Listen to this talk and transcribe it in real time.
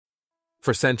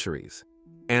For centuries,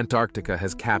 Antarctica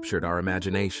has captured our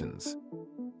imaginations.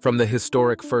 From the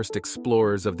historic first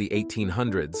explorers of the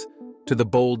 1800s to the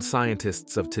bold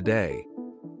scientists of today,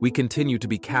 we continue to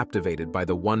be captivated by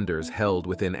the wonders held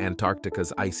within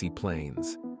Antarctica's icy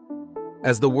plains.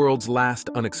 As the world's last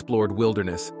unexplored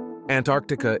wilderness,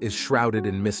 Antarctica is shrouded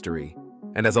in mystery,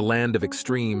 and as a land of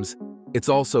extremes, it's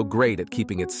also great at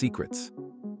keeping its secrets.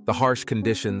 The harsh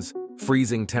conditions,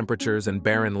 freezing temperatures, and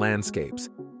barren landscapes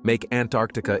make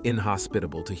Antarctica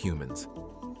inhospitable to humans.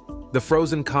 The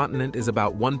frozen continent is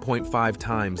about 1.5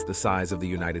 times the size of the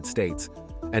United States,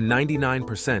 and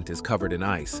 99% is covered in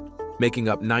ice, making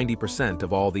up 90%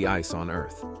 of all the ice on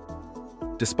Earth.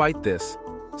 Despite this,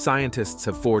 scientists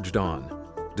have forged on,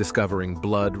 discovering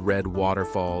blood-red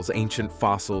waterfalls, ancient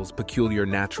fossils, peculiar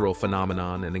natural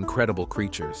phenomenon, and incredible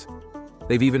creatures.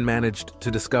 They've even managed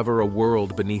to discover a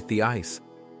world beneath the ice,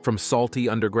 from salty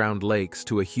underground lakes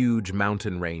to a huge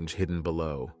mountain range hidden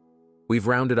below. We've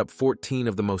rounded up 14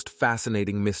 of the most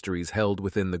fascinating mysteries held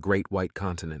within the Great White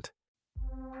Continent.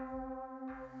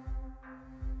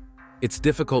 It's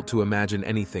difficult to imagine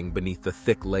anything beneath the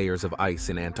thick layers of ice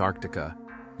in Antarctica,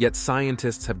 yet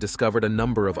scientists have discovered a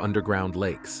number of underground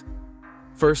lakes.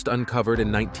 First uncovered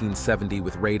in 1970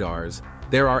 with radars,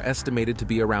 there are estimated to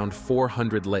be around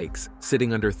 400 lakes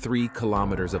sitting under 3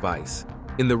 kilometers of ice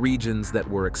in the regions that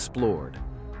were explored.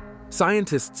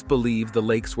 Scientists believe the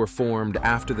lakes were formed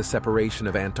after the separation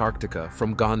of Antarctica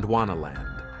from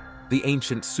Gondwanaland, the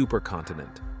ancient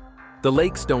supercontinent. The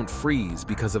lakes don't freeze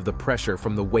because of the pressure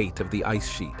from the weight of the ice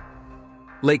sheet.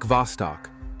 Lake Vostok,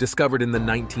 discovered in the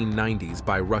 1990s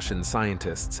by Russian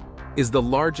scientists, is the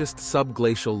largest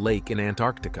subglacial lake in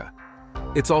Antarctica.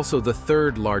 It's also the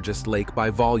third largest lake by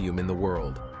volume in the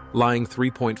world, lying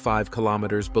 3.5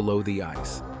 kilometers below the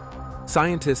ice.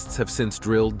 Scientists have since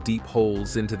drilled deep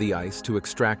holes into the ice to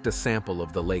extract a sample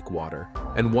of the lake water,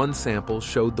 and one sample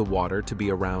showed the water to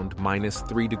be around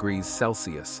 -3 degrees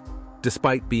Celsius,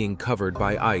 despite being covered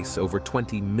by ice over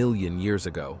 20 million years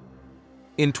ago.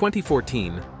 In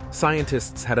 2014,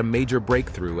 scientists had a major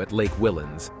breakthrough at Lake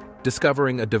Whillans,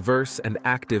 discovering a diverse and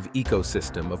active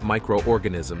ecosystem of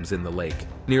microorganisms in the lake,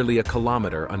 nearly a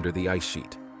kilometer under the ice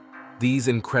sheet. These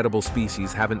incredible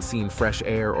species haven't seen fresh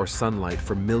air or sunlight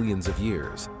for millions of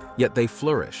years, yet they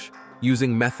flourish,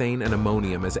 using methane and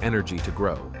ammonium as energy to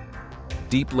grow.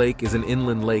 Deep Lake is an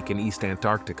inland lake in East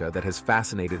Antarctica that has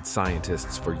fascinated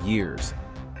scientists for years.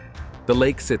 The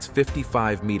lake sits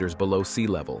 55 meters below sea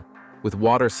level, with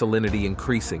water salinity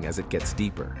increasing as it gets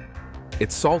deeper.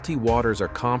 Its salty waters are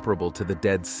comparable to the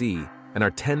Dead Sea and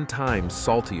are 10 times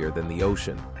saltier than the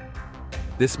ocean.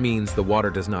 This means the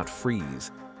water does not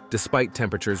freeze, despite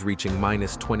temperatures reaching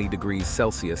 -20 degrees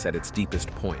Celsius at its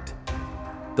deepest point.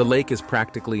 The lake is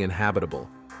practically inhabitable,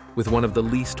 with one of the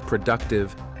least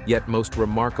productive yet most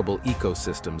remarkable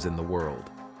ecosystems in the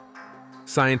world.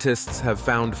 Scientists have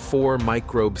found 4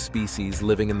 microbe species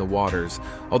living in the waters,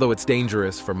 although it's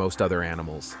dangerous for most other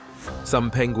animals.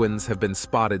 Some penguins have been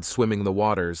spotted swimming the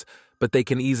waters, but they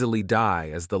can easily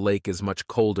die as the lake is much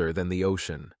colder than the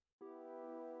ocean.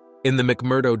 In the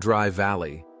McMurdo Dry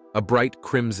Valley, a bright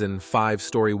crimson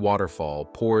 5-story waterfall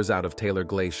pours out of Taylor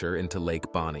Glacier into Lake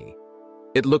Bonny.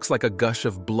 It looks like a gush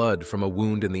of blood from a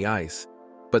wound in the ice,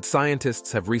 but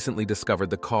scientists have recently discovered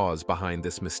the cause behind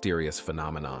this mysterious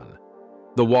phenomenon.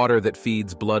 The water that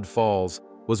feeds Blood Falls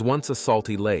was once a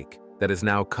salty lake that is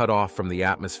now cut off from the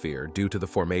atmosphere due to the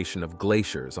formation of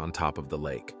glaciers on top of the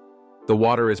lake. The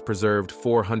water is preserved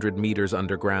 400 meters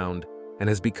underground and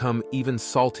has become even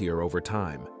saltier over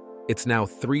time. It's now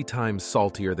 3 times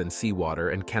saltier than seawater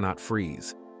and cannot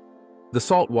freeze. The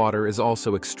salt water is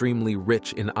also extremely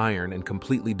rich in iron and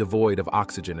completely devoid of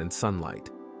oxygen and sunlight.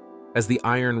 As the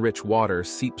iron-rich water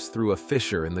seeps through a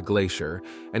fissure in the glacier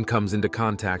and comes into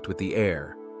contact with the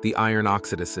air, the iron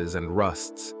oxidises and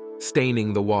rusts,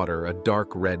 staining the water a dark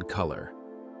red color.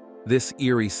 This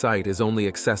eerie sight is only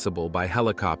accessible by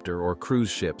helicopter or cruise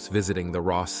ships visiting the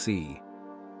Ross Sea.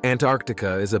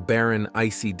 Antarctica is a barren,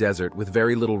 icy desert with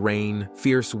very little rain,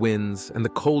 fierce winds, and the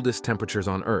coldest temperatures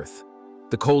on Earth.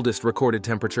 The coldest recorded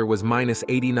temperature was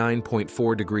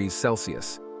 -89.4 degrees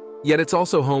Celsius. Yet it's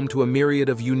also home to a myriad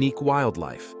of unique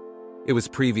wildlife. It was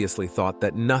previously thought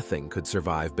that nothing could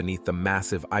survive beneath the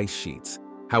massive ice sheets.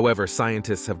 However,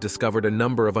 scientists have discovered a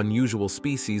number of unusual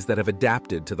species that have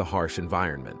adapted to the harsh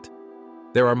environment.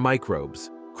 There are microbes,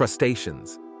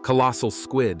 crustaceans, colossal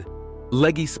squid,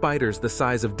 leggy spiders the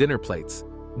size of dinner plates,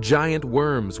 giant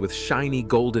worms with shiny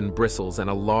golden bristles and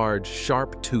a large,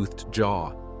 sharp-toothed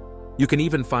jaw. You can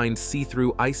even find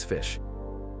see-through icefish.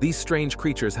 These strange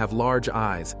creatures have large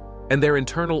eyes, and their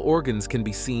internal organs can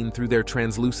be seen through their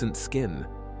translucent skin.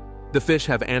 The fish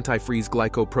have antifreeze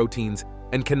glycoproteins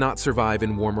and cannot survive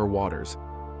in warmer waters.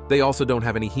 They also don't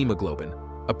have any hemoglobin,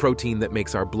 a protein that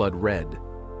makes our blood red.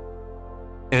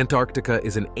 Antarctica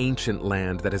is an ancient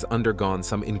land that has undergone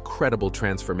some incredible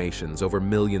transformations over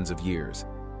millions of years.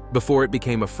 Before it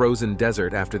became a frozen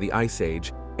desert after the Ice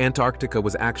Age, Antarctica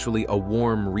was actually a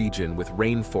warm region with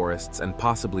rainforests and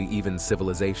possibly even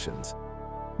civilizations.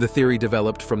 The theory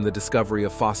developed from the discovery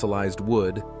of fossilized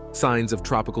wood, signs of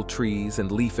tropical trees,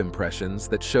 and leaf impressions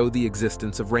that show the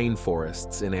existence of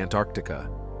rainforests in Antarctica.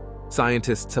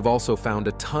 Scientists have also found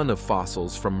a ton of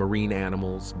fossils from marine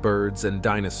animals, birds, and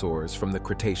dinosaurs from the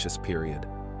Cretaceous period.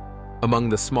 Among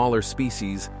the smaller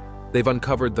species, they've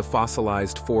uncovered the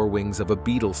fossilized forewings of a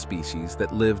beetle species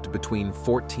that lived between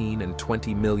 14 and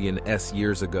 20 million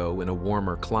years ago in a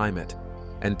warmer climate,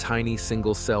 and tiny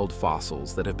single-celled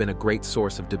fossils that have been a great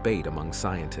source of debate among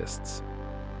scientists.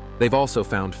 They've also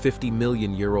found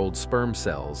 50-million-year-old sperm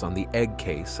cells on the egg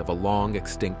case of a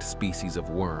long-extinct species of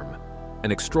worm,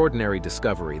 an extraordinary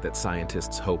discovery that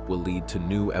scientists hope will lead to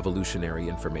new evolutionary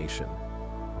information.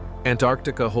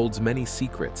 Antarctica holds many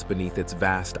secrets beneath its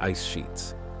vast ice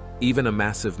sheets, even a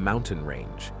massive mountain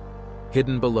range.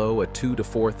 Hidden below a 2,000 to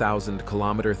 4,000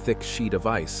 kilometer thick sheet of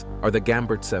ice are the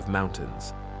Gamburtsev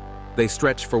Mountains. They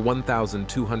stretch for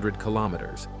 1,200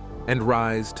 kilometers and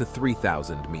rise to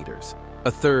 3,000 meters,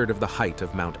 a third of the height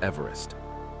of Mount Everest.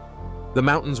 The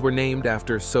mountains were named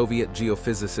after Soviet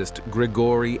geophysicist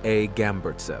Grigory A.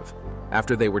 Gamburtsev,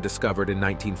 after they were discovered in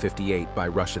 1958 by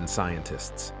Russian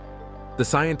scientists. The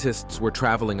scientists were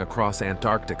traveling across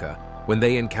Antarctica when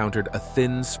they encountered a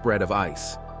thin spread of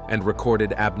ice and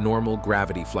recorded abnormal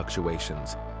gravity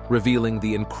fluctuations, revealing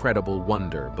the incredible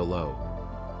wonder below.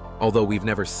 Although we've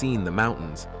never seen the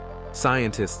mountains,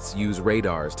 scientists use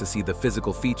radars to see the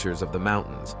physical features of the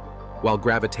mountains, while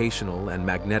gravitational and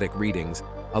magnetic readings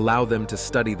allow them to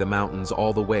study the mountains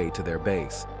all the way to their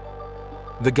base.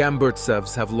 The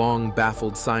Gamburtsevs have long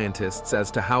baffled scientists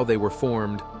as to how they were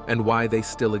formed and why they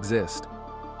still exist.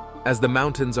 As the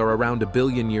mountains are around 1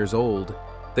 billion years old,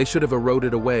 they should have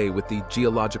eroded away with the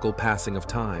geological passing of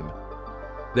time.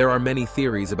 There are many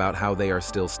theories about how they are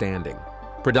still standing,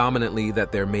 predominantly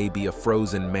that there may be a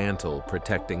frozen mantle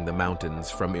protecting the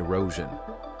mountains from erosion.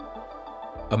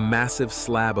 A massive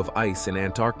slab of ice in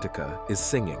Antarctica is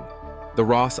singing. The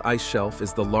Ross Ice Shelf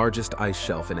is the largest ice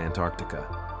shelf in Antarctica.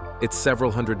 It's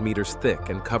several hundred meters thick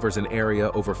and covers an area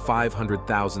over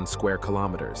 500,000 square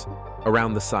kilometers,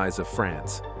 around the size of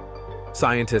France.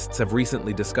 Scientists have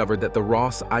recently discovered that the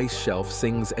Ross Ice Shelf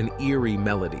sings an eerie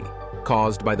melody,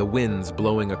 caused by the winds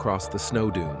blowing across the snow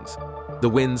dunes. The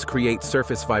winds create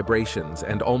surface vibrations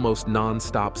and almost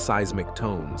non-stop seismic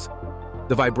tones.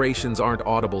 The vibrations aren't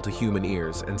audible to human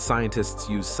ears, and scientists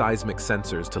use seismic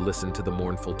sensors to listen to the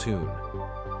mournful tune.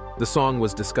 The song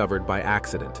was discovered by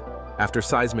accident, after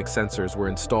seismic sensors were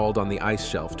installed on the ice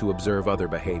shelf to observe other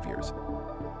behaviors.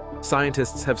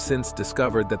 Scientists have since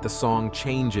discovered that the song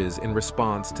changes in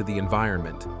response to the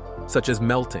environment, such as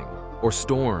melting or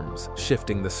storms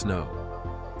shifting the snow.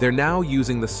 They're now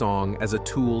using the song as a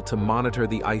tool to monitor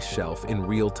the ice shelf in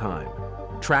real time,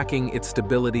 tracking its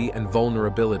stability and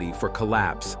vulnerability for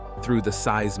collapse through the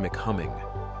seismic humming.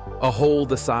 A hole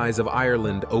the size of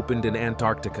Ireland opened in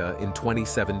Antarctica in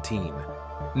 2017.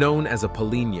 Known as a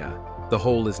polynya, the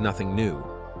hole is nothing new.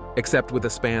 Except with a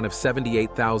span of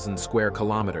 78,000 square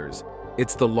kilometers,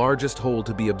 it's the largest hole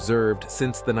to be observed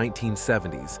since the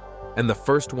 1970s, and the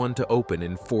first one to open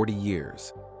in 40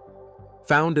 years.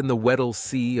 Found in the Weddell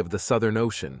Sea of the Southern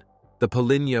Ocean, the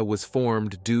polynya was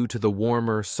formed due to the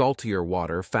warmer, saltier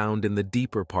water found in the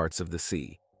deeper parts of the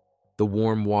sea. The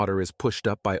warm water is pushed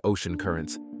up by ocean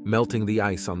currents, melting the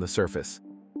ice on the surface.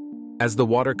 As the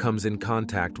water comes in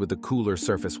contact with the cooler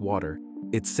surface water,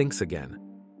 it sinks again,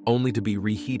 only to be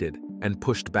reheated and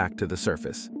pushed back to the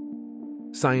surface.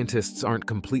 Scientists aren't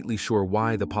completely sure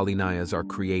why the polynyas are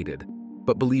created,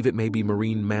 but believe it may be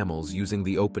marine mammals using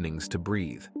the openings to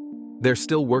breathe. They're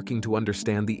still working to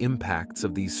understand the impacts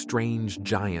of these strange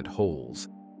giant holes.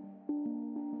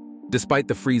 Despite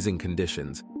the freezing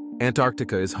conditions,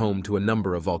 Antarctica is home to a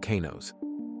number of volcanoes.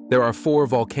 There are 4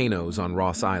 volcanoes on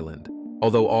Ross Island,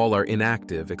 although all are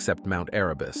inactive except Mount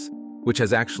Erebus, which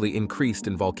has actually increased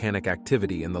in volcanic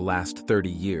activity in the last 30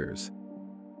 years.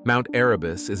 Mount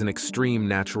Erebus is an extreme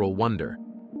natural wonder,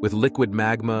 with liquid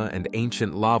magma and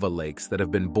ancient lava lakes that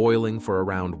have been boiling for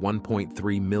around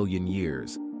 1.3 million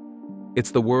years.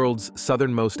 It's the world's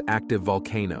southernmost active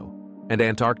volcano and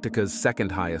Antarctica's second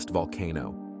highest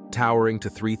volcano, towering to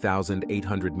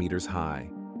 3,800 meters high.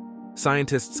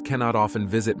 Scientists cannot often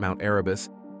visit Mount Erebus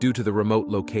due to the remote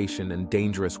location and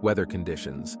dangerous weather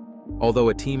conditions, although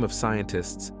a team of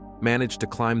scientists managed to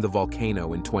climb the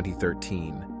volcano in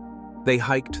 2013. They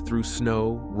hiked through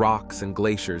snow, rocks, and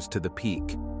glaciers to the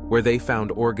peak, where they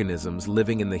found organisms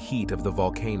living in the heat of the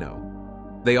volcano.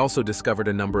 They also discovered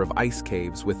a number of ice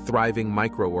caves with thriving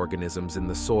microorganisms in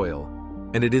the soil,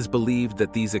 and it is believed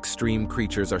that these extreme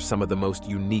creatures are some of the most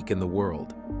unique in the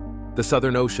world. The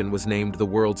Southern Ocean was named the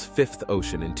world's fifth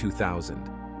ocean in 2000.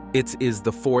 It is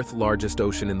the fourth largest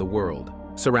ocean in the world,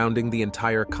 surrounding the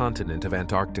entire continent of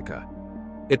Antarctica.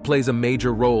 It plays a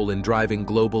major role in driving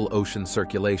global ocean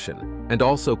circulation and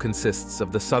also consists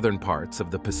of the southern parts of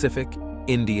the Pacific,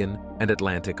 Indian, and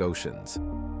Atlantic Oceans.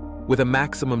 With a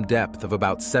maximum depth of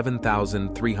about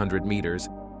 7,300 meters,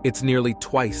 it's nearly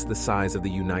twice the size of the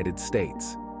United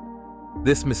States.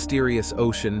 This mysterious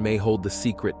ocean may hold the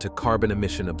secret to carbon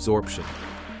emission absorption.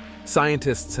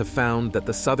 Scientists have found that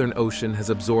the Southern Ocean has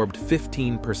absorbed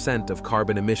 15% of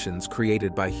carbon emissions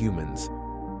created by humans.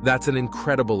 That's an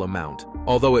incredible amount,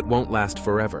 although it won't last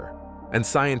forever, and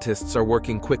scientists are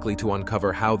working quickly to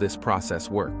uncover how this process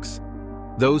works.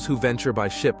 Those who venture by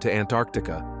ship to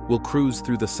Antarctica will cruise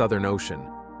through the Southern Ocean,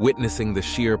 witnessing the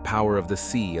sheer power of the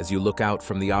sea as you look out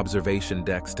from the observation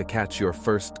decks to catch your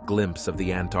first glimpse of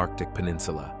the Antarctic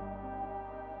Peninsula.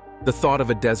 The thought of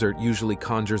a desert usually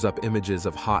conjures up images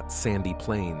of hot, sandy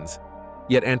plains,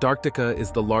 yet Antarctica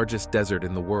is the largest desert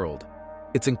in the world.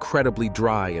 It's incredibly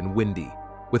dry and windy,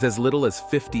 with as little as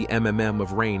 50 mm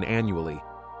of rain annually,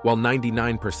 while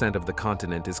 99% of the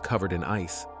continent is covered in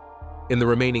ice. In the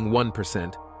remaining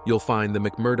 1%, you'll find the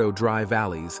McMurdo Dry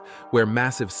Valleys, where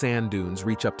massive sand dunes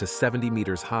reach up to 70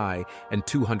 meters high and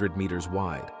 200 meters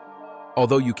wide.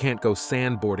 Although you can't go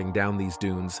sandboarding down these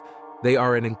dunes, they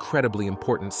are an incredibly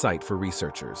important site for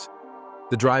researchers.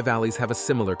 The dry valleys have a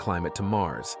similar climate to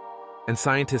Mars, and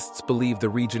scientists believe the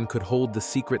region could hold the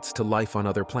secrets to life on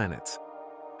other planets.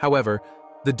 However,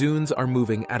 the dunes are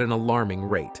moving at an alarming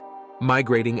rate,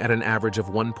 migrating at an average of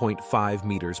 1.5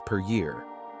 meters per year.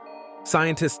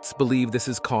 Scientists believe this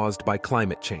is caused by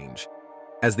climate change.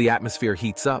 As the atmosphere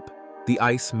heats up, the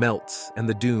ice melts and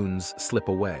the dunes slip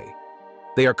away.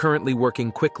 They are currently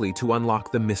working quickly to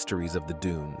unlock the mysteries of the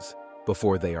dunes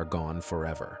before they are gone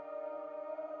forever.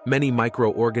 Many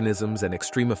microorganisms and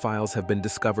extremophiles have been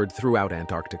discovered throughout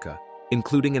Antarctica,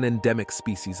 including an endemic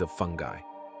species of fungi.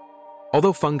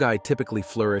 Although fungi typically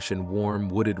flourish in warm,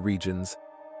 wooded regions,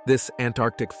 this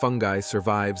Antarctic fungi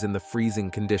survives in the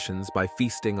freezing conditions by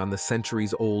feasting on the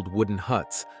centuries-old wooden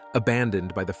huts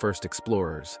abandoned by the first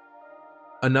explorers.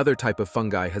 Another type of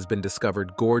fungi has been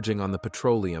discovered gorging on the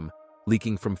petroleum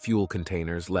leaking from fuel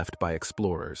containers left by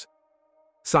explorers.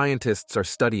 Scientists are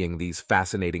studying these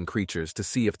fascinating creatures to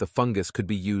see if the fungus could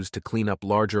be used to clean up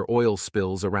larger oil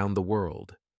spills around the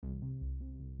world.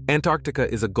 Antarctica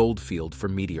is a goldfield for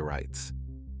meteorites.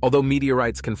 Although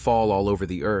meteorites can fall all over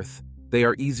the Earth, they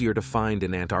are easier to find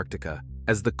in Antarctica,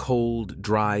 as the cold,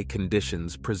 dry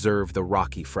conditions preserve the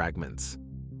rocky fragments.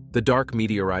 The dark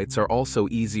meteorites are also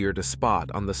easier to spot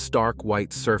on the stark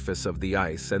white surface of the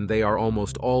ice, and they are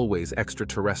almost always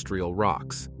extraterrestrial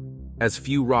rocks, as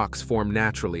few rocks form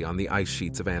naturally on the ice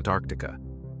sheets of Antarctica.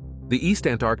 The East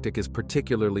Antarctic is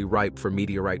particularly ripe for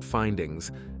meteorite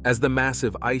findings, as the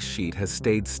massive ice sheet has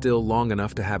stayed still long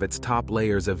enough to have its top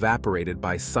layers evaporated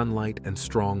by sunlight and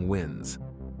strong winds.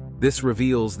 This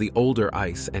reveals the older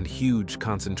ice and huge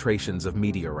concentrations of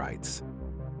meteorites.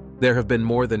 There have been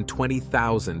more than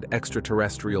 20,000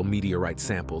 extraterrestrial meteorite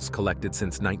samples collected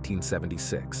since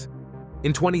 1976.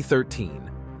 In 2013,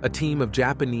 a team of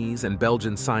Japanese and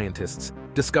Belgian scientists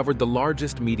discovered the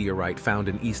largest meteorite found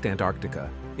in East Antarctica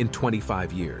in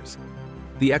 25 years.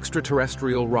 The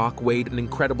extraterrestrial rock weighed an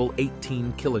incredible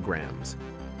 18 kilograms.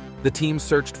 The team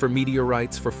searched for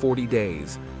meteorites for 40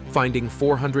 days, finding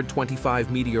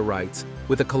 425 meteorites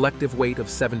with a collective weight of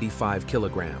 75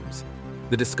 kilograms.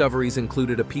 The discoveries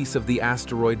included a piece of the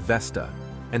asteroid Vesta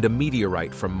and a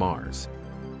meteorite from Mars.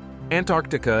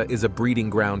 Antarctica is a breeding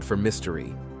ground for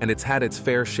mystery, and it's had its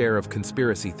fair share of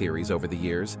conspiracy theories over the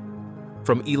years.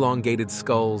 From elongated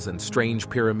skulls and strange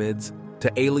pyramids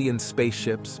to alien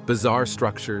spaceships, bizarre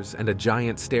structures, and a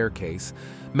giant staircase,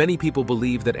 many people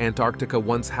believe that Antarctica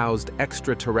once housed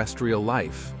extraterrestrial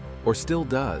life, or still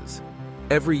does.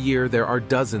 Every year there are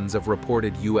dozens of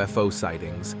reported UFO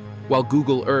sightings, while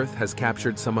Google Earth has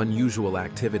captured some unusual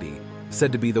activity,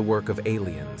 said to be the work of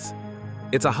aliens.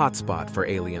 It's a hotspot for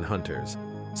alien hunters,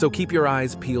 so keep your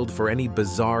eyes peeled for any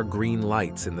bizarre green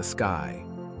lights in the sky.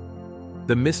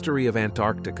 The mystery of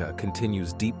Antarctica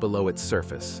continues deep below its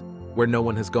surface, where no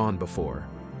one has gone before.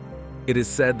 It is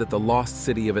said that the lost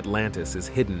city of Atlantis is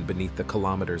hidden beneath the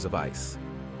kilometers of ice.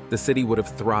 The city would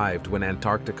have thrived when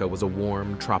Antarctica was a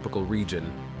warm, tropical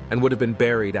region, and would have been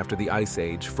buried after the Ice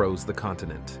Age froze the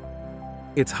continent.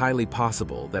 It's highly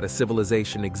possible that a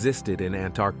civilization existed in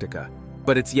Antarctica,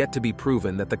 but it's yet to be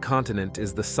proven that the continent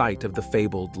is the site of the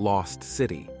fabled Lost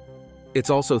City. It's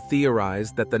also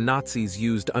theorized that the Nazis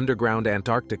used underground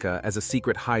Antarctica as a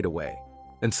secret hideaway,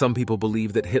 and some people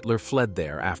believe that Hitler fled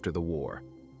there after the war.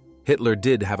 Hitler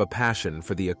did have a passion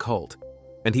for the occult,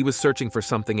 and he was searching for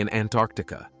something in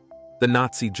Antarctica. The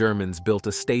Nazi Germans built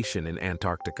a station in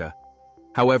Antarctica.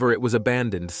 However, it was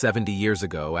abandoned 70 years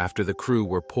ago after the crew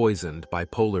were poisoned by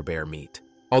polar bear meat.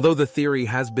 Although the theory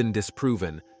has been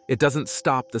disproven, it doesn't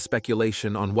stop the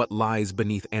speculation on what lies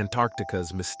beneath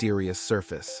Antarctica's mysterious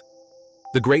surface.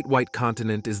 The Great White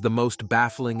Continent is the most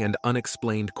baffling and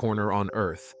unexplained corner on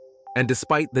Earth, and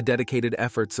despite the dedicated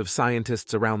efforts of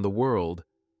scientists around the world,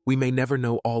 we may never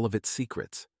know all of its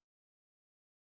secrets.